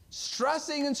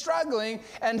 stressing and struggling,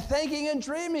 and thinking and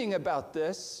dreaming about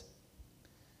this.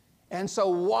 And so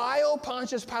while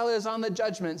Pontius Pilate is on the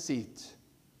judgment seat,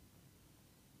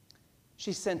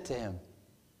 she sent to him.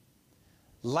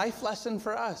 Life lesson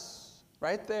for us,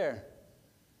 right there.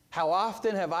 How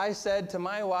often have I said to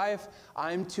my wife,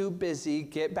 I'm too busy,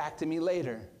 get back to me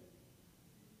later.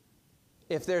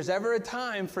 If there's ever a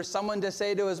time for someone to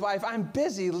say to his wife, I'm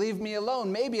busy, leave me alone,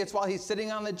 maybe it's while he's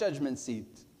sitting on the judgment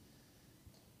seat.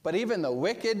 But even the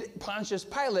wicked Pontius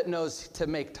Pilate knows to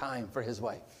make time for his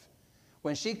wife.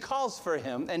 When she calls for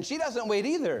him, and she doesn't wait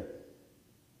either,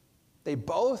 they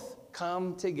both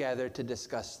come together to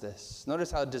discuss this.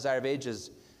 Notice how Desire of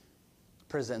Ages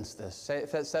presents this.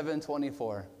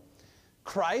 7:24.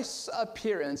 Christ's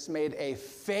appearance made a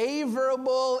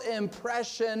favorable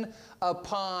impression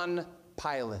upon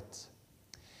Pilate.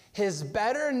 His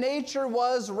better nature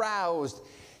was roused.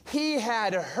 He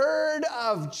had heard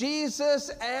of Jesus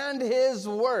and his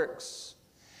works.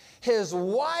 His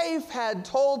wife had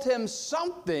told him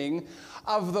something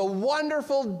of the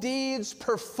wonderful deeds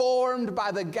performed by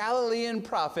the Galilean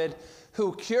prophet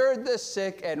who cured the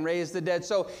sick and raised the dead.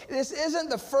 So this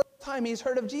isn't the first time he's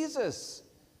heard of Jesus.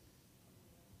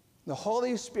 The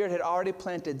Holy Spirit had already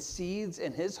planted seeds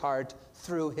in his heart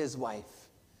through his wife,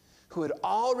 who had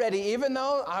already, even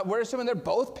though we're assuming they're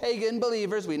both pagan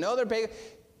believers, we know they're pagan,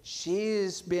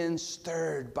 she's been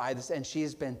stirred by this, and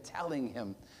she's been telling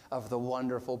him of the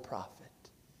wonderful prophet.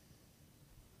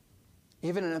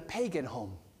 Even in a pagan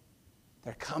home,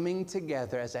 they're coming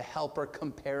together as a helper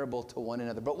comparable to one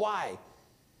another. But why?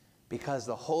 Because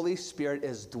the Holy Spirit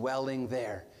is dwelling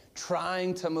there,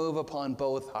 trying to move upon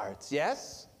both hearts.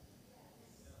 Yes?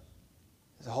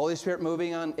 Is the Holy Spirit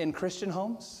moving on in Christian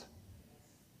homes?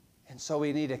 And so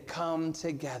we need to come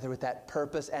together with that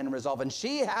purpose and resolve. And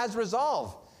she has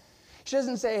resolve. She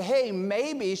doesn't say, hey,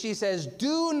 maybe. She says,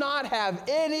 do not have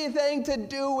anything to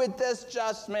do with this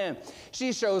just man.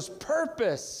 She shows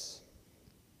purpose.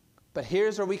 But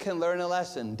here's where we can learn a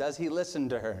lesson. Does he listen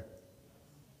to her?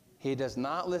 He does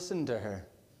not listen to her.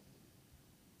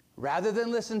 Rather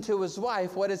than listen to his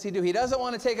wife, what does he do? He doesn't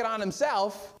want to take it on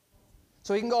himself.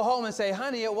 So he can go home and say,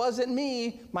 honey, it wasn't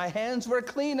me. My hands were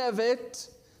clean of it.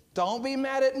 Don't be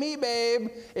mad at me, babe.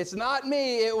 It's not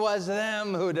me. It was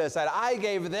them who decided. I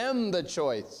gave them the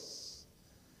choice.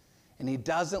 And he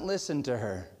doesn't listen to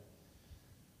her.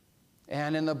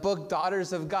 And in the book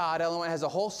Daughters of God, Ellen White has a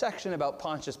whole section about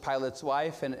Pontius Pilate's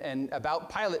wife. And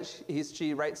about Pilate,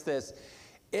 she writes this.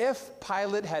 If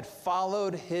Pilate had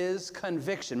followed his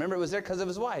conviction, remember it was there because of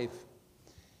his wife,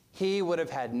 he would have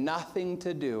had nothing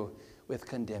to do with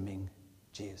condemning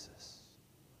Jesus.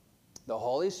 The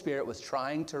Holy Spirit was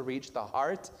trying to reach the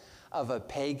heart of a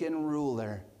pagan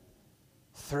ruler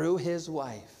through his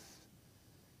wife.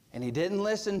 And he didn't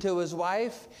listen to his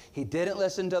wife. He didn't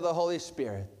listen to the Holy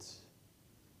Spirit.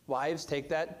 Wives, take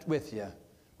that with you.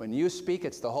 When you speak,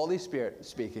 it's the Holy Spirit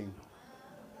speaking.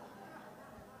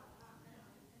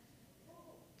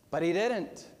 But he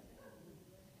didn't.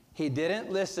 He didn't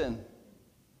listen.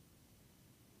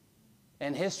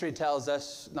 And history tells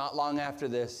us not long after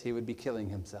this, he would be killing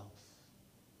himself,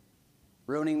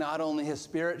 ruining not only his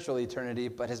spiritual eternity,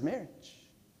 but his marriage.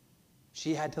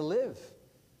 She had to live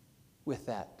with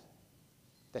that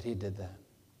he did that.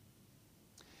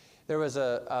 There was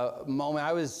a moment,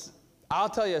 I'll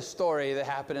tell you a story that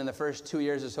happened in the first 2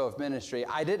 years or so of ministry.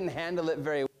 I didn't handle it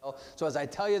very well, so as I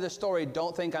tell you the story,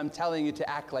 don't think I'm telling you to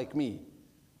act like me.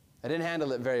 I didn't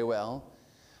handle it very well.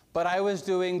 But I was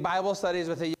doing Bible studies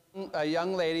with a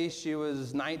young lady. She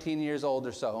was 19 years old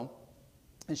or so.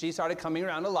 And she started coming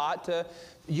around a lot to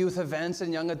youth events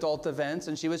and young adult events,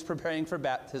 and she was preparing for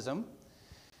baptism.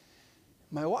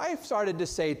 My wife started to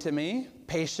say to me,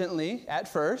 patiently at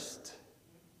first,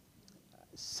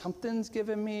 something's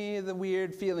giving me the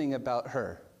weird feeling about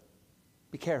her.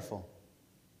 Be careful.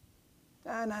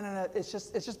 No, it's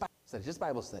just Bible study, just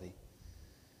Bible study.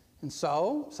 And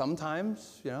so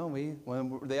sometimes,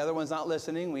 when the other one's not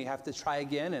listening, we have to try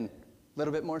again and a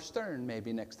little bit more stern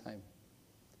maybe next time.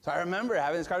 So I remember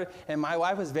having this conversation, and my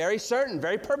wife was very certain,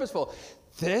 very purposeful.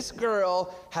 This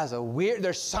girl has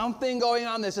there's something going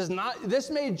on. This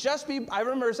may just be, I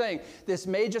remember saying, this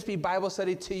may just be Bible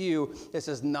study to you. This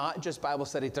is not just Bible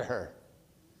study to her.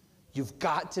 You've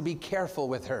got to be careful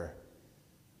with her.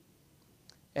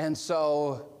 And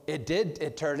so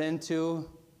it turned into,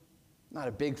 not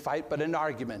a big fight, but an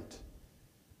argument.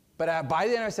 But by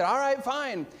the end I said, all right,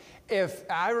 fine.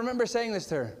 I remember saying this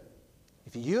to her,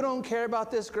 if you don't care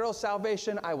about this girl's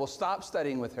salvation, I will stop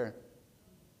studying with her.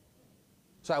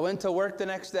 So I went to work the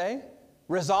next day,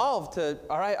 resolved to,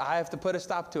 all right, I have to put a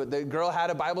stop to it. The girl had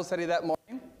a Bible study that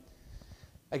morning.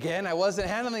 Again, I wasn't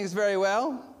handling this very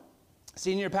well.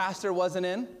 Senior pastor wasn't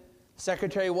in.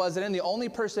 Secretary wasn't in. The only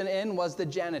person in was the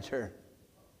janitor.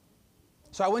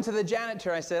 So I went to the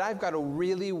janitor. I said, I've got a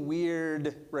really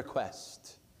weird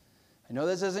request. I know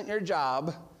this isn't your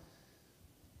job,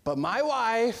 but my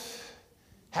wife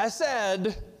has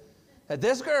said that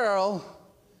this girl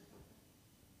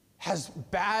has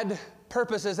bad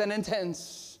purposes and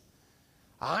intents.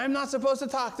 I'm not supposed to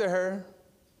talk to her.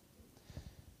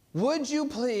 would you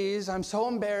please, I'm so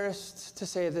embarrassed to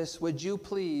say this, would you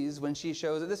please, when she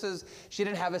shows it, she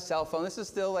didn't have a cell phone. This is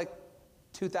still like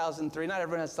 2003. Not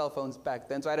everyone has cell phones back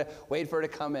then, so I had to wait for her to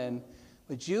come in.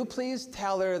 Would you please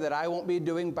tell her that I won't be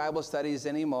doing Bible studies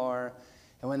anymore,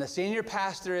 and when the senior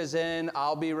pastor is in,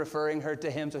 I'll be referring her to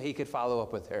him so he could follow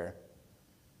up with her.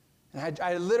 And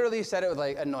I literally said it with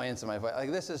like annoyance in my voice.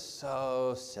 Like, this is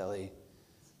so silly.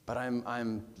 But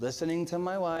I'm listening to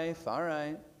my wife, all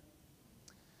right.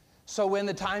 So when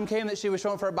the time came that she was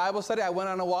showing for a Bible study, I went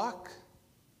on a walk.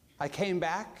 I came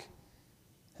back,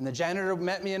 and the janitor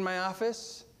met me in my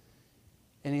office,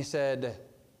 and he said,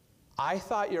 I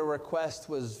thought your request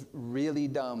was really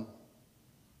dumb.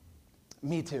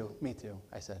 Me too,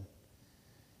 I said.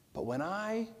 But when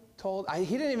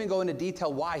he didn't even go into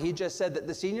detail why. He just said that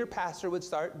the senior pastor would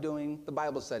start doing the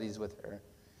Bible studies with her.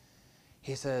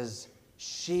 He says,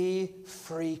 she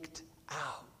freaked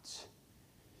out.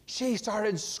 She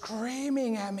started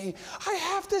screaming at me, I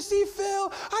have to see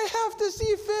Phil. I have to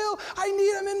see Phil. I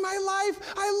need him in my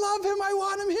life. I love him. I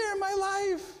want him here in my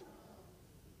life.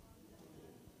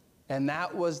 And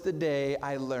that was the day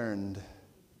I learned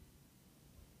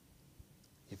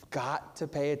you've got to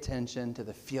pay attention to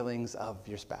the feelings of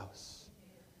your spouse.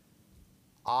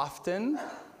 Often,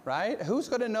 right? Who's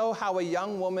going to know how a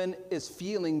young woman is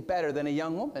feeling better than a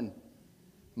young woman?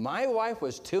 My wife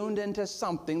was tuned into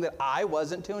something that I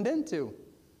wasn't tuned into.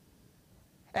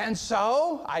 And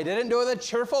so I didn't do it with a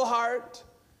cheerful heart.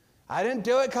 I didn't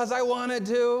do it because I wanted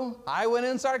to. I went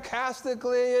in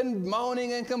sarcastically and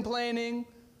moaning and complaining.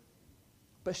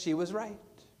 But she was right.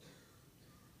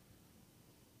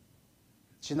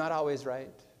 She's not always right.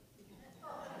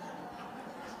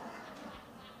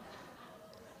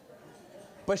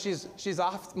 But she's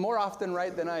more often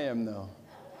right than I am, though.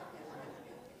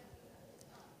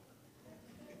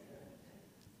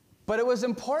 But it was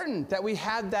important that we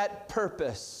had that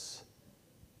purpose.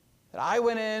 That I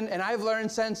went in, and I've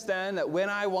learned since then that when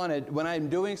I'm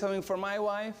doing something for my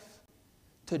wife,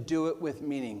 to do it with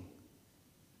meaning.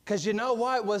 Because you know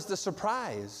what was the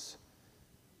surprise?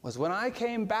 Was when I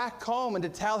came back home and to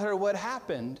tell her what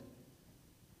happened,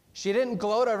 she didn't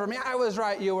gloat over me. I was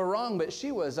right, you were wrong. But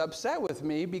she was upset with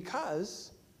me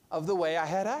because of the way I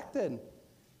had acted.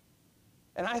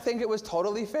 And I think it was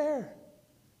totally fair.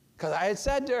 Because I had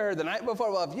said to her the night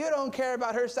before, well, if you don't care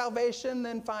about her salvation,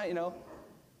 then fine,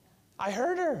 I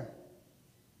heard her.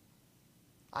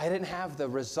 I didn't have the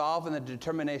resolve and the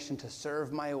determination to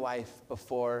serve my wife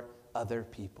before other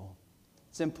people.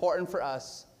 It's important for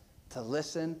us to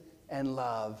listen and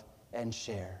love and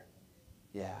share.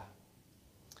 Yeah.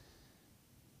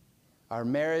 Our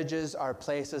marriages are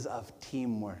places of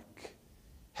teamwork,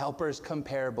 helpers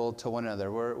comparable to one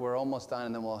another. We're almost done,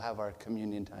 and then we'll have our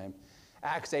communion time.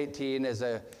 Acts 18 is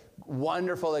a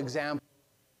wonderful example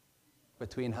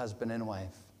between husband and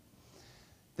wife.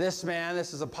 This man,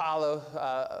 this is Apollo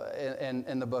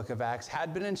in the book of Acts,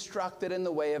 had been instructed in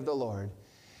the way of the Lord.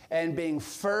 And being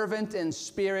fervent in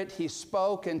spirit, he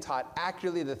spoke and taught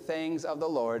accurately the things of the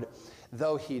Lord,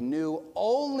 though he knew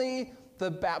only the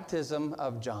baptism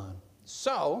of John.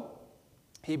 So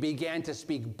he began to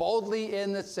speak boldly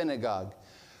in the synagogue.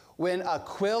 When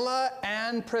Aquila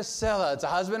and Priscilla, it's a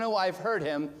husband and wife, heard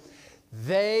him,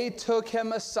 they took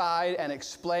him aside and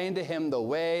explained to him the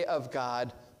way of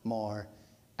God more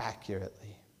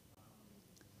accurately.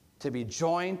 To be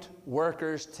joint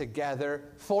workers together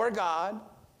for God,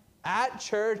 at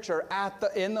church or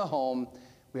in the home,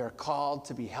 we are called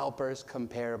to be helpers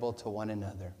comparable to one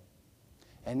another.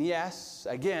 And yes,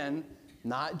 again,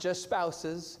 not just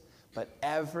spouses, but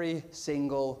every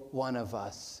single one of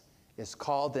us is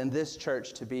called in this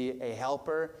church to be a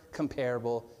helper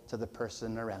comparable to the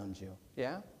person around you.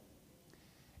 Yeah?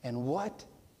 And what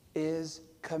is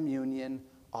communion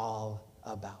all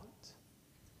about?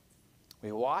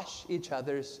 We wash each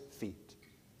other's feet.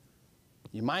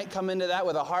 You might come into that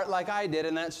with a heart like I did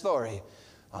in that story.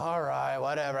 All right,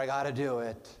 whatever, I got to do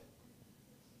it.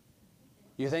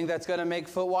 You think that's going to make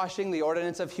foot washing the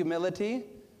ordinance of humility?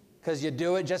 Because you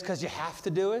do it just because you have to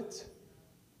do it?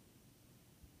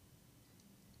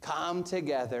 Come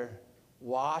together,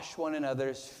 wash one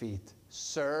another's feet,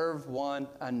 serve one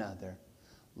another,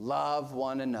 love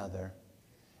one another.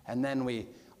 And then we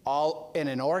all, in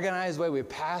an organized way, we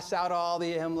pass out all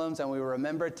the emblems and we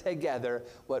remember together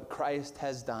what Christ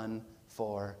has done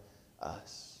for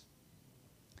us.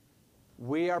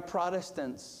 We are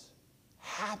Protestants,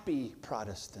 happy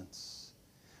Protestants.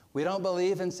 We don't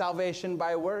believe in salvation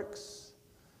by works.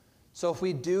 So if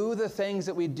we do the things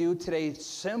that we do today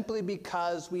simply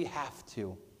because we have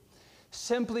to,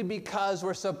 simply because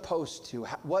we're supposed to,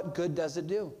 what good does it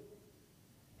do?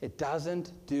 it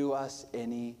doesn't do us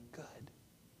any good.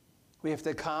 We have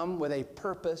to come with a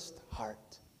purposed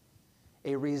heart,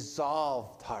 a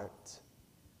resolved heart,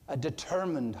 a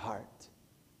determined heart,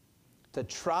 to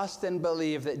trust and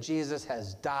believe that Jesus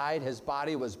has died, his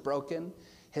body was broken,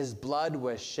 his blood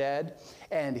was shed,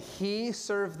 and he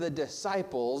served the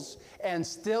disciples and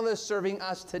still is serving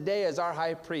us today as our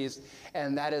high priest,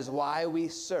 and that is why we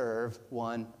serve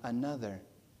one another.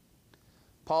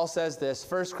 Paul says this,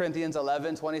 1 Corinthians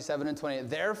 11, 27 and 28,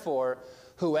 therefore,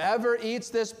 whoever eats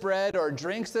this bread or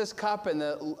drinks this cup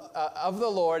of the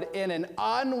Lord in an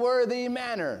unworthy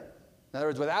manner, in other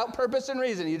words, without purpose and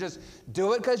reason, you just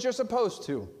do it because you're supposed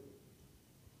to,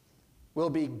 will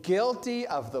be guilty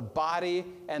of the body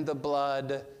and the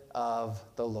blood of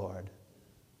the Lord.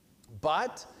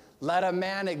 But let a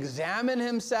man examine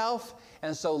himself,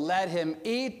 and so let him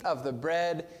eat of the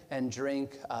bread and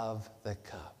drink of the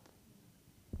cup.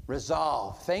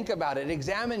 Resolve. Think about it.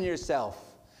 Examine yourself.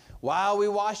 While we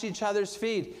wash each other's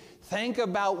feet, think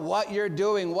about what you're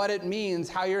doing, what it means,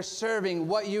 how you're serving,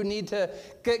 what you need to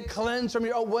get cleansed from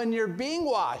when you're being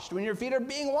washed, when your feet are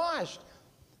being washed.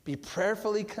 Be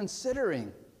prayerfully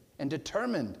considering and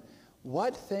determined,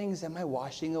 what things am I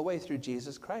washing away through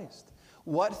Jesus Christ?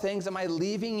 What things am I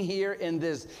leaving here in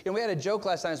this? We had a joke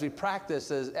last time as we practiced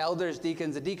as elders,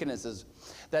 deacons, and deaconesses,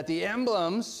 that the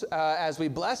emblems, as we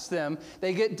bless them,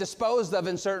 they get disposed of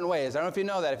in certain ways. I don't know if you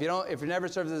know that. If you never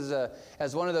served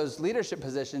as one of those leadership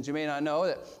positions, you may not know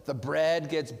that the bread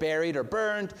gets buried or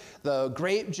burned. The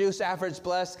grape juice after it's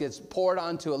blessed gets poured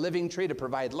onto a living tree to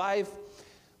provide life.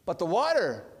 But the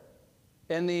water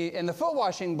in the foot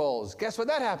washing bowls, guess what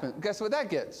that happens? Guess what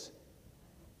that gets?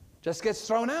 Just gets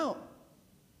thrown out.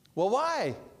 Well,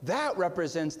 why? That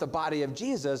represents the body of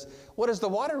Jesus. What does the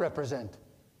water represent?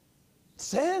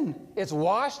 Sin. It's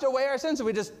washed away our sins, so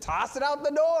we just toss it out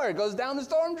the door. It goes down the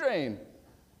storm drain,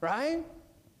 right?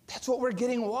 That's what we're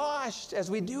getting washed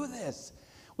as we do this.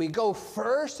 We go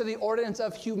first to the ordinance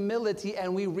of humility,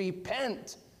 and we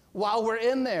repent while we're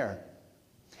in there.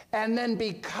 And then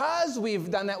because we've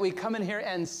done that, we come in here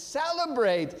and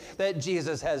celebrate that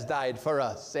Jesus has died for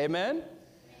us. Amen?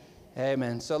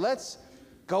 Amen. So let's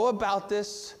go about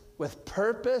this with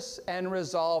purpose and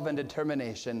resolve and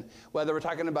determination, whether we're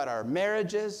talking about our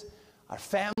marriages, our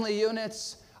family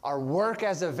units, our work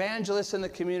as evangelists in the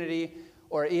community,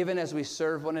 or even as we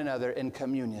serve one another in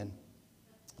communion.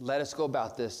 Let us go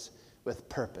about this with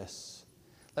purpose.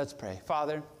 Let's pray.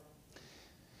 Father,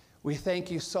 we thank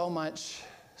you so much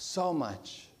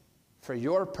for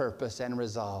your purpose and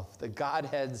resolve, the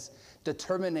Godhead's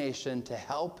determination to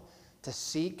help, to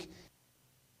seek.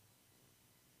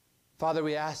 Father,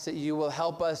 we ask that you will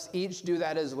help us each do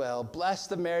that as well. Bless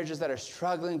the marriages that are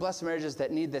struggling. Bless the marriages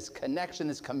that need this connection,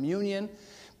 this communion.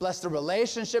 Bless the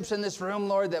relationships in this room,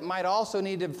 Lord, that might also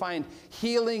need to find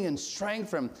healing and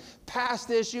strength from past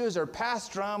issues or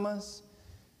past dramas.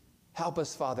 Help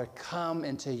us, Father, come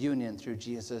into union through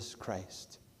Jesus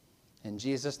Christ. In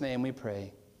Jesus' name we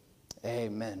pray.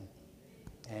 Amen.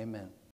 Amen.